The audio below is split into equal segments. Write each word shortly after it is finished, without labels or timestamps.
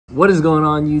What is going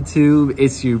on YouTube?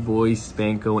 It's your boy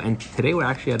Spanko, and today we're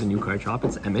actually at a new card shop.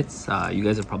 It's Emmett's. You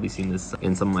guys have probably seen this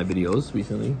in some of my videos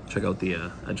recently. Check out the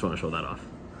I just want to show that off.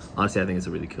 Honestly, I think it's a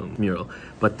really cool mural.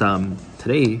 But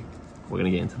today we're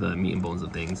gonna get into the meat and bones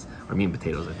of things, or meat and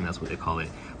potatoes, I think that's what they call it.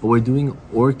 But we're doing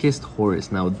Orcust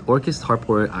Horus. Now, Orcust Harp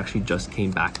Horror actually just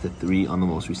came back to 3 on the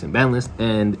most recent ban list.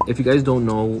 And if you guys don't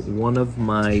know, one of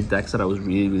my decks that I was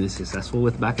really successful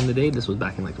with back in the day, this was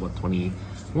back in like what, when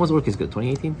was Orcust good?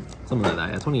 2018? Something like that,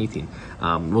 yeah, 2018.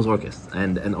 Was Orcust.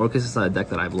 And Orcust is a deck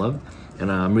that I've loved.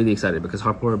 And I'm really excited because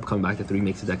Harp Horror coming back to 3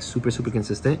 makes the deck super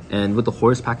consistent. And with the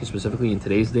Horus package specifically in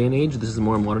today's day and age, this is a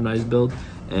more modernized build,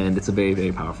 and it's a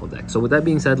very powerful deck. So with that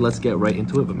being said, let's get right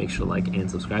into it, but make sure to like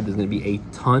and subscribe. There's going to be a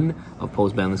ton of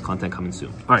post-ban list content coming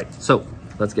soon. All right, so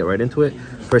let's get right into it.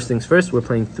 First things first, we're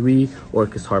playing 3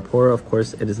 Orcust Harp Horror. Of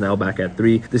course, it is now back at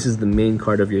 3. This is the main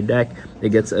card of your deck. It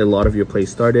gets a lot of your play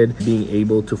started. Being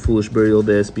able to Foolish Burial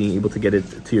this, being able to get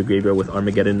it to your graveyard with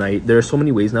Armageddon Knight. There are so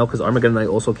many ways now because Armageddon Knight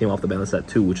also came off the ban list at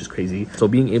 2, which is crazy. So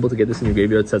being able to get this in your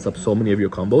graveyard sets up so many of your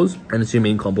combos, and it's your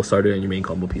main combo starter and your main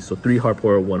combo piece. So 3 Harp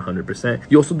Horror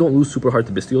 100%. You also don't lose super hard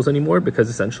to Bestials anymore, because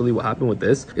essentially what happened with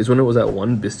this is when it was at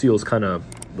 1, Bestials kind of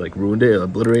like ruined it,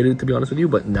 obliterated it, to be honest with you.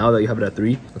 But now that you have it at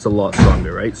 3, it's a lot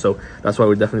stronger, right? So that's why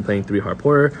we're definitely playing 3 Harp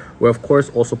Horror. We're of course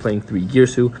also playing 3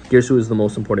 Girsu. Girsu is the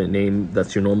most important name.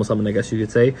 That's your normal summon, I guess you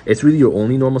could say. It's really your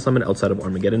only normal summon outside of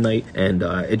Armageddon Knight, and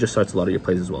it just starts a lot of your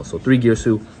plays as well. So 3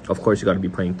 Girsu, of course you got to be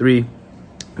playing 3.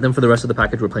 Then for the rest of the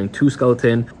package, we're playing 2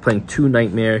 Skeleton, playing 2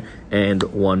 Nightmare, and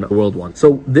 1 World 1.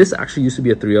 So this actually used to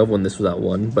be a 3 of when this was at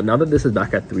 1, but now that this is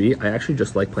back at 3, I actually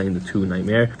just like playing the 2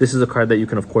 Nightmare. This is a card that you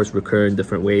can of course recur in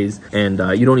different ways, and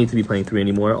you don't need to be playing 3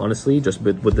 anymore, honestly. Just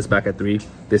with this back at 3,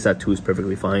 this at 2 is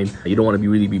perfectly fine. You don't want to be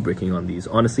really breaking on these.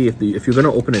 Honestly, if you're going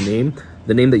to open a name,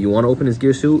 the name that you want to open is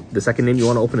Girsu. The second name you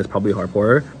want to open is probably Harp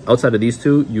Horror. Outside of these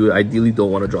 2, you ideally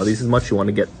don't want to draw these as much. You want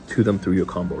to get to them through your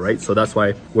combo, right? So that's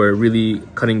why we're really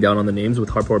cutting down on the names. With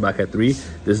Harp Horror back at 3,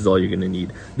 this is all you're going to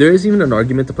need. There is even an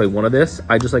argument to play 1 of this.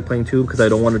 I just like playing 2 because I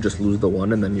don't want to just lose the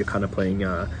 1 and then you're kind of playing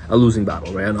a losing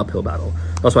battle, right? An uphill battle.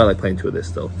 That's why I like playing 2 of this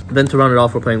still. Then to round it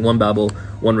off, we're playing 1 Babel,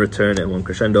 1 Return, and 1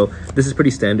 Crescendo. This is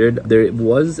pretty standard. There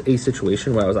was a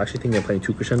situation where I was actually thinking of playing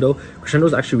 2 Crescendo. Crescendo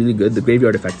is actually really good. The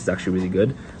graveyard effect is actually really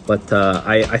good, but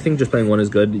I think just playing 1 is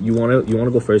good. You want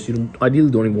to go first. You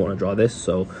ideally don't even want to draw this,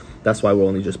 so that's why we're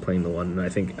only just playing the 1, and I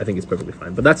think it's perfectly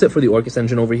fine. But that's it for the Orcust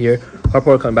engine over here. Harp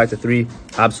Horror coming back to 3,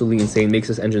 absolutely insane. Makes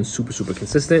this engine super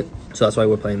consistent, so that's why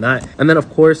we're playing that. And then of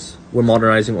course we're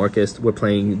modernizing Orcust. We're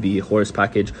playing the Horus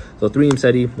package. So 3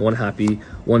 Imseti, 1 Happy,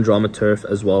 1 Drama Turf,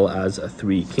 as well as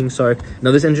 3 King Sark.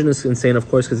 Now this engine is insane, of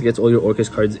course, because it gets all your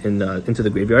Orcust cards into the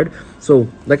graveyard. So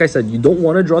like I said, you don't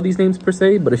want to draw these names per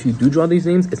se, but if you do draw these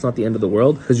names, it's not the end of the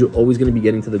world, because you're always going to be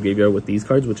getting to the graveyard with these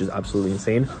cards, which is absolutely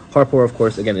insane. Harp Horror, of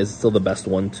course, again, is still the best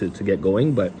one to get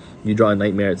going, but you draw a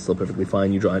Nightmare, it's still perfectly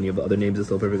fine. You draw any of the other names, it's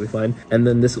still perfectly fine. And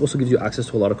then this also gives you access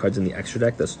to a lot of cards in the extra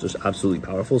deck that's just absolutely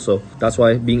powerful. So that's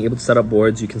why being able to set up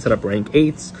boards, you can set up rank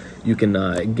 8s, you can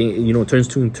gain, you know, turns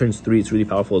 2 and turns 3, it's really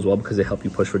powerful as well because they help you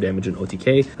push for damage in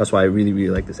OTK. That's why I really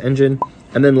like this engine.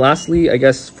 And then lastly, I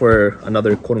guess for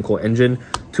another quote-unquote engine,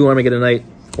 2 Armageddon Knight,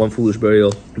 1 Foolish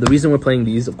Burial. The reason we're playing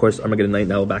these, of course, Armageddon Knight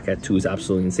now back at 2 is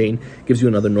absolutely insane. Gives you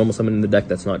another normal summon in the deck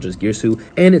that's not just Girsu,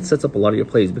 and it sets up a lot of your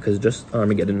plays, because just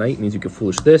Armageddon Knight means you can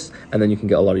Foolish this, and then you can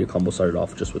get a lot of your combo started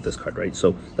off just with this card, right?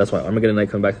 So that's why Armageddon Knight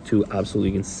coming back to 2,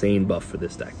 absolutely insane buff for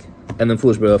this deck. And then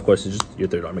Foolish Burial, of course, is just your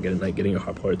 3rd Armageddon Knight, getting your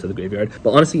Harp Horror to the graveyard.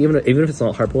 But honestly, even if it's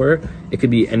not Harp Horror, it could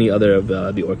be any other of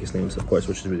the Orcust names, of course,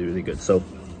 which is really good. So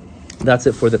that's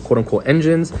it for the quote-unquote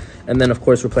engines. And then of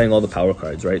course we're playing all the power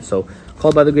cards, right? So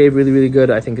Called by the Grave, really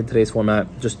good. I think in today's format,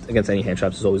 just against any hand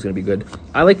traps is always going to be good.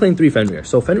 I like playing 3 Fenrir.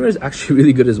 So Fenrir is actually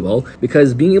really good as well,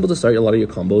 because being able to start a lot of your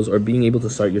combos, or being able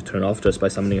to start your turn off just by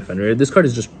summoning a Fenrir, this card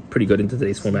is just pretty good in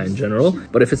today's format in general.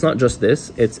 But if it's not just this,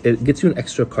 it gets you an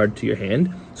extra card to your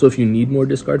hand. So if you need more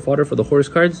discard fodder for the Horus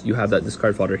cards, you have that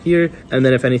discard fodder here. And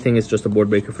then if anything, it's just a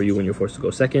board breaker for you when you're forced to go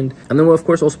second. And then we're of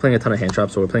course also playing a ton of hand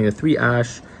traps. So we're playing a 3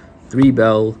 Ash, 3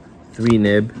 Bell, 3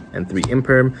 Nib, and 3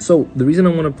 Imperm. So the reason I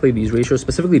want to play these ratios,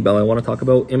 specifically Bell, I want to talk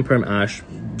about Imperm, Ash,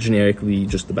 generically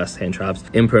just the best hand traps.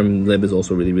 Imperm, Nib is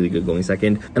also really good going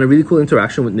second. And a really cool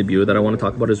interaction with Nibiru that I want to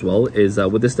talk about as well is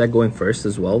with this deck going first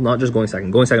as well, not just going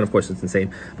second. Going second, of course, it's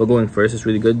insane, but going first is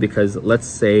really good because let's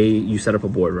say you set up a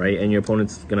board, right? And your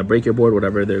opponent's going to break your board,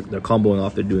 whatever, they're comboing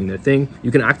off, they're doing their thing.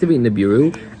 You can activate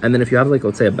Nibiru, and then if you have like,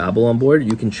 let's say a Babel on board,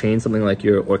 you can chain something like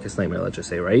your Orcust Nightmare, let's just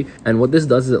say, right? And what this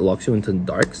does is it locks you into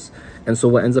darks. And so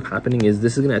what ends up happening is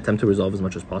this is going to attempt to resolve as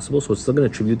much as possible. So it's still going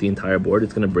to tribute the entire board.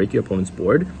 It's going to break your opponent's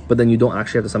board, but then you don't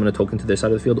actually have to summon a token to their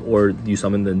side of the field, or you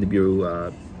summon the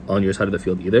Nibiru on your side of the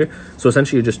field either. So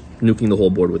essentially you're just nuking the whole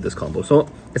board with this combo. So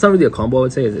it's not really a combo, I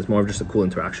would say. It's more of just a cool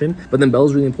interaction. But then Bell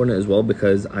is really important as well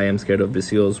because I am scared of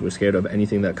Vicios. We're scared of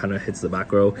anything that kind of hits the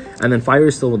back row. And then Fire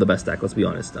is still the best deck, let's be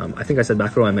honest. I think I said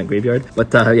back row, I meant Graveyard.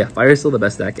 But yeah, Fire is still the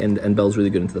best deck, and Bell's really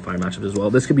good into the Fire matchup as well.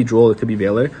 This could be Droll, it could be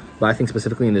Veiler, but I think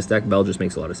specifically in this deck, Bell just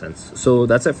makes a lot of sense. So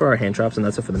that's it for our hand traps, and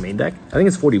that's it for the main deck. I think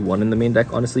it's 41 in the main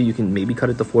deck. Honestly, you can maybe cut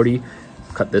it to 40.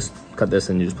 Cut this,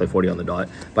 and you just play 40 on the dot.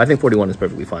 But I think 41 is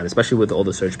perfectly fine, especially with all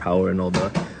the surge power and all the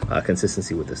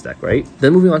consistency with this deck, right?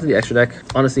 Then moving on to the extra deck,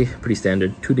 honestly, pretty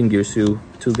standard. 2 Dingirsu,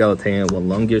 2 Galatea, 1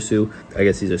 Longirsu. I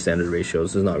guess these are standard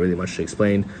ratios. There's not really much to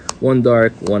explain. 1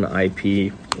 Dark, 1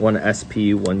 IP, 1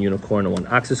 SP, 1 Unicorn, and 1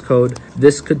 Axis Code.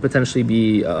 This could potentially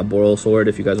be a Boral Sword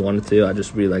if you guys wanted to. I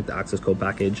just really like the Axis Code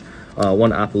package.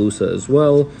 1 Appaloosa as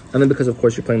well. And then because, of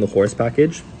course, you're playing the Horse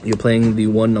package, you're playing the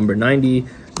 1 number 90,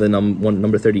 the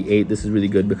number 38. This is really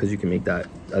good because you can make that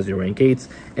as your rank 8s.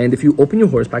 And if you open your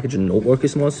Horse package and no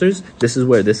Orcust monsters, this is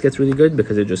where this gets really good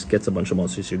because it just gets a bunch of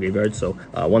monsters to your graveyard. So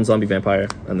 1 Zombie Vampire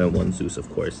and then 1 Zeus, of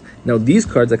course. Now these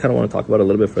cards I kind of want to talk about a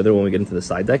little bit further when we get into the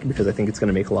side deck because I think it's going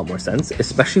to make a lot more sense,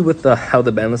 especially with how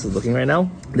the ban list is looking right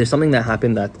now. There's something that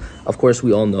happened that, of course,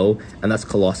 we all know, and that's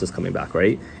Colossus coming back,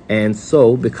 right? And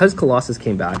so because Colossus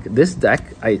came back, this deck,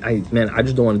 man, I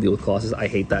just don't want to deal with Colossus. I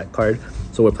hate that card.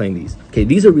 So we're playing these. Okay,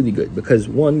 these are really good because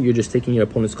 1, you're just taking your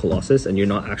opponent's Colossus and you're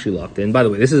not actually locked in. By the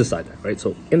way, this is a side deck, right?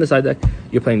 So in the side deck,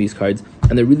 you're playing these cards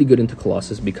and they're really good into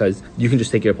Colossus because you can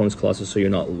just take your opponent's Colossus so you're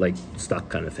not like stuck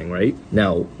kind of thing, right?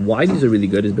 Now, why these are really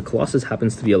good is the Colossus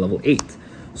happens to be a level 8.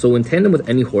 So in tandem with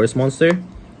any Horus monster,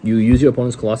 you use your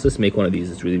opponent's Colossus, make one of these.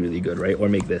 It's really, really good, right? Or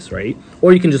make this, right?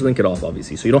 Or you can just link it off,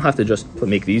 obviously. So you don't have to just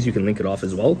make these. You can link it off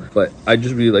as well. But I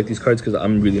just really like these cards because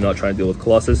I'm really not trying to deal with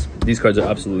Colossus. These cards are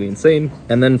absolutely insane.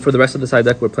 And then for the rest of the side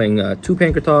deck, we're playing 2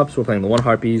 Pankratops. We're playing the 1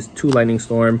 Harpies, 2 Lightning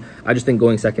Storm. I just think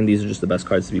going second, these are just the best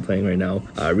cards to be playing right now.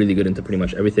 Really good into pretty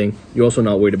much everything. You're also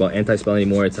not worried about anti-spell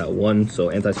anymore. It's at 1.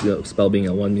 So anti-spell being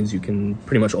at 1 means you can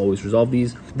pretty much always resolve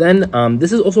these. Then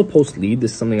this is also post-lead.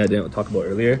 This is something I didn't talk about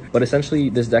earlier. But essentially,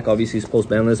 this deck obviously is post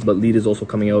Banlist, but lead is also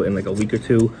coming out in like a week or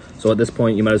 2. So at this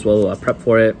point, you might as well prep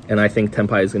for it. And I think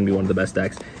Tenpai is going to be one of the best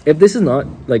decks. If this is not,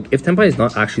 like, if Tenpai is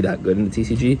not actually that good in the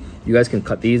TCG, you guys can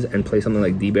cut these and play something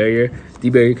like D-Barrier.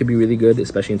 D-Barrier could be really good,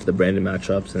 especially into the branded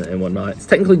matchups and whatnot. It's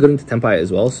technically good into Tenpai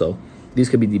as well, so these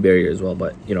could be D-Barrier as well,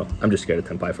 but, you know, I'm just scared of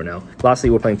Tenpai for now. Lastly,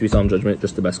 we're playing 3 Solemn Judgment,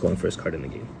 just the best going first card in the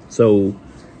game. So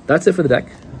that's it for the deck.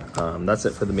 That's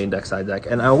it for the main deck, side deck.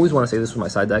 And I always want to say this with my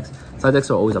side decks. Side decks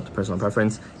are always up to personal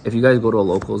preference. If you guys go to a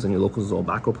locals and your locals is all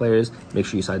back row players, make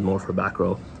sure you side more for back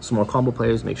row. Some more combo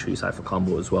players, make sure you side for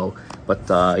combo as well. But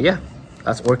yeah,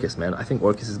 that's Orcust, man. I think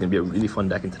Orcust is going to be a really fun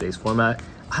deck in today's format.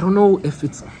 I don't know if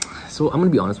it's... So I'm going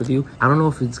to be honest with you. I don't know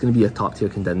if it's going to be a top tier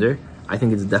contender. I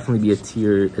think it's definitely be a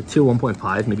tier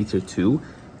 1.5, maybe tier 2.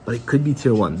 But it could be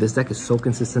tier 1. This deck is so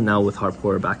consistent now with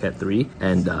Hardcore back at 3,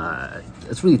 and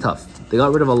it's really tough. They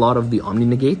got rid of a lot of the Omni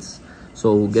Negates,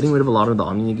 so getting rid of a lot of the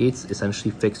Omni Negates essentially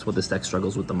fixed what this deck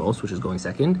struggles with the most, which is going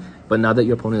second. But now that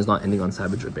your opponent is not ending on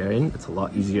Savage or Baron, it's a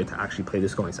lot easier to actually play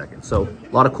this going second. So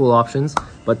a lot of cool options,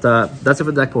 but that's it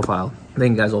for the deck profile.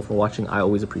 Thank you guys all for watching. I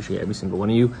always appreciate every single one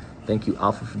of you. Thank you,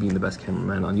 Alpha, for being the best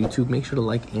cameraman on YouTube. Make sure to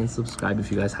like and subscribe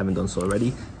if you guys haven't done so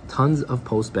already. Tons of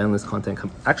post-ban list content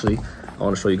come. Actually, I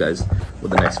want to show you guys what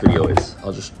the next video is.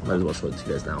 I'll just might as well show it to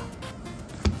you guys now.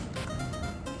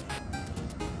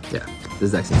 Yeah,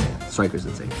 this deck's insane. Striker's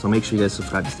insane. So make sure you guys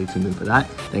subscribe to stay tuned in for that.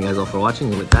 Thank you guys all for watching.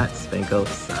 And with that, Spanko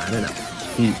signing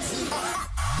out. Peace.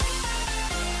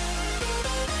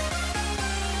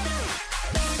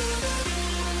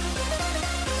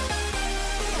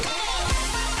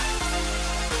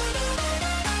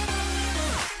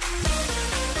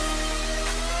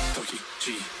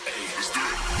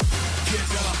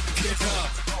 Get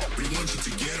up, we want you to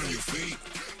get on your feet.